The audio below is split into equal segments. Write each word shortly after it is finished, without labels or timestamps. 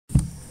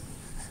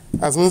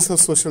As Minister of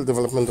Social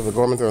Development of the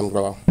Government of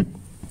Angola,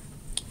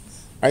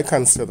 I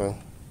consider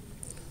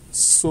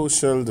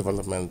social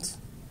development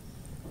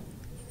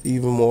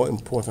even more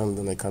important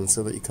than I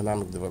consider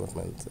economic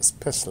development,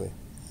 especially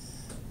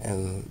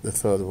in the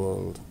third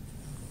world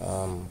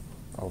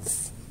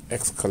of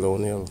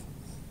ex-colonial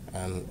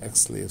and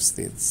ex-slave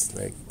states,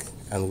 like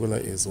Angola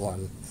is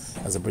one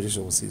as a British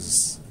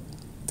overseas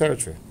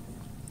territory.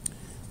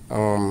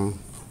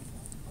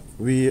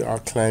 We are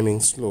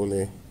climbing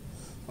slowly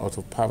out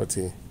of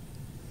poverty,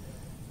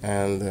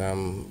 and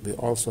we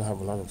also have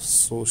a lot of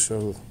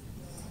social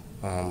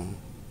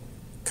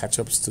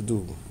catch-ups to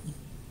do.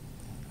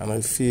 And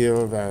I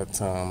feel that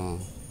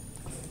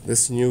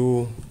this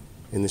new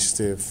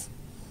initiative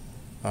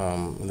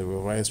in the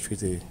revised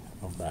Treaty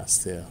of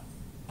Bastille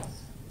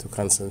to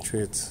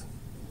concentrate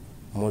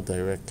more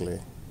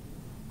directly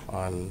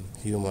on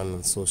human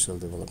and social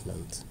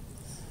development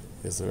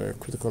is a very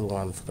critical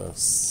one for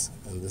us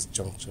in this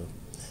juncture,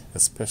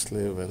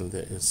 especially when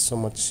there is so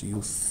much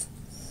youth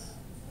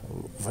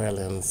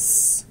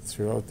violence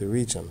throughout the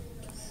region.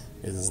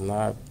 It is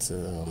not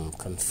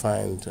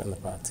confined to any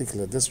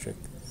particular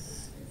district.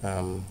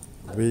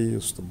 We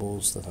used to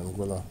boast that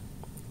Angola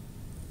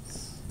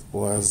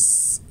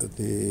was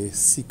the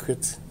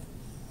secret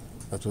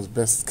that was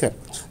best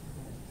kept.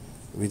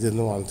 We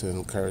didn't want to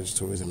encourage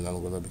tourism in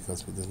Angola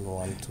because we didn't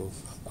want to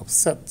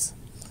upset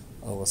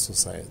our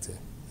society.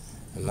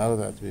 And now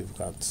that we've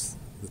got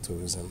the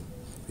tourism,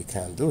 we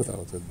can't do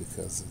without it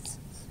because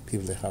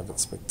people have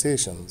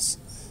expectations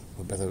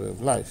for a better way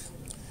of life.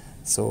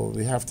 So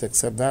we have to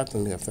accept that,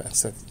 and we have to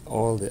accept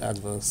all the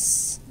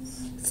adverse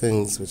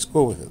things which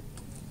go with it.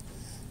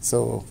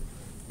 So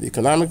the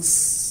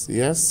economics,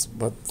 yes,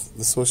 but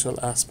the social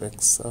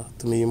aspects are,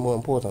 to me, more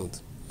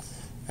important.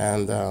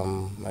 And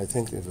I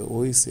think if the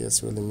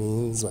OECS really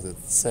means what it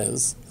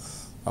says,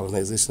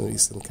 Organization of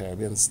Eastern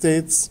Caribbean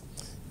States,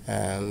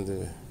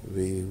 and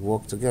we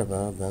work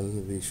together,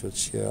 then we should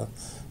share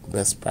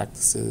best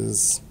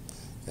practices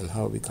in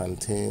how we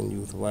contain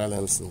youth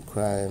violence and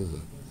crime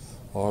and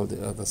all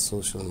the other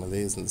social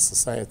malaise in the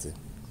society.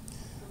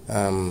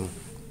 I'm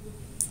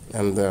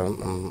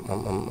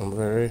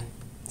very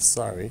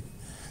sorry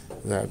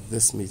that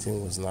this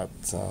meeting was not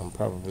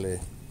probably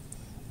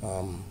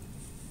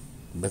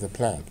better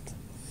planned.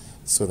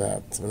 So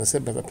that, when I say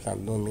better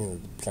planned, I don't mean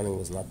that the planning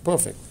was not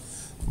perfect,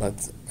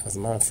 but as a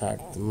matter of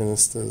fact, the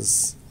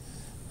ministers,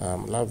 a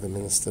lot of the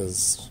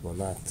ministers were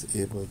not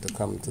able to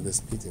come to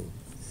this meeting,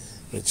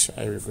 which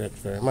I regret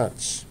very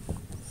much,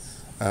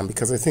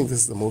 because I think this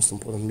is the most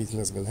important meeting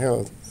that's been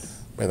held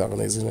by the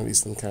Organization of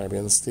Eastern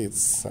Caribbean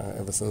States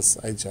ever since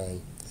I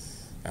joined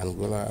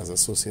Angola as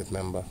associate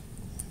member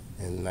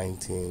in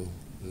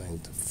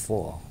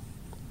 1994.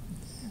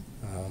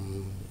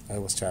 I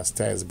was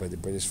chastised by the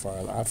British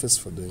Foreign Office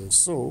for doing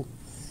so.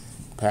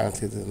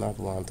 Apparently they did not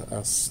want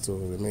us to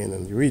remain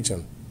in the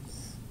region.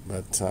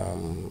 But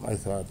I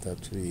thought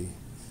that we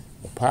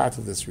were part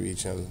of this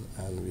region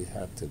and we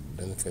had to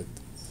benefit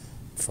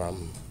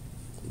from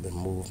the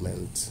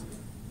movement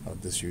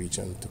of this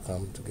region to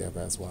come together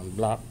as one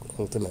block,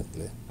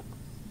 ultimately,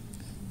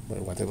 by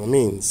whatever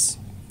means.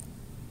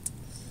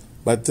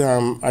 But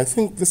I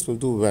think this will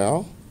do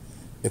well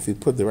if we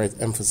put the right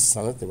emphasis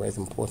on it, the right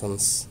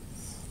importance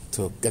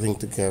to getting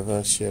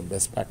together, share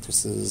best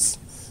practices,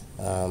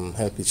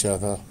 help each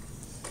other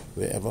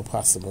wherever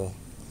possible,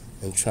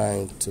 in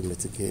trying to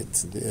mitigate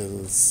the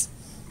ills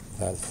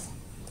that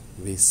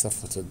we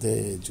suffer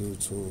today due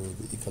to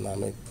the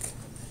economic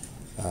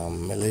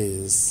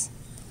malaise.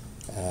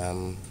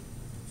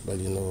 But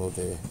you know,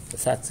 the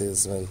fact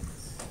is,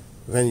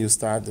 when you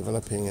start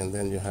developing and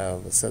then you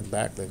have a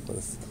setback like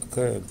what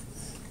occurred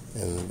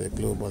in the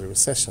global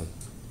recession,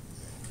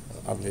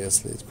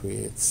 obviously it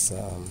creates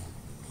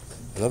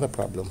another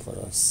problem for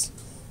us,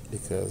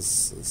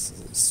 because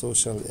the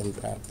social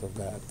impact of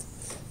that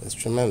is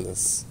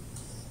tremendous.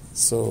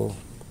 So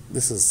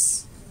this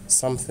is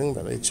something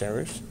that I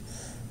cherish,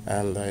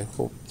 and I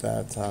hope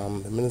that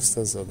the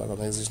ministers of the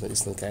Organization of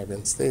Eastern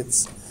Caribbean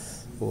States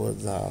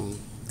would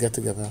get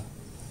together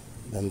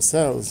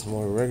themselves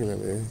more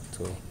regularly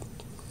to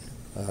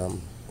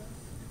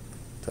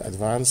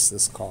advance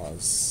this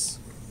cause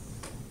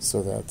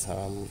so that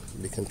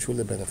we can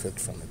truly benefit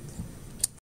from it.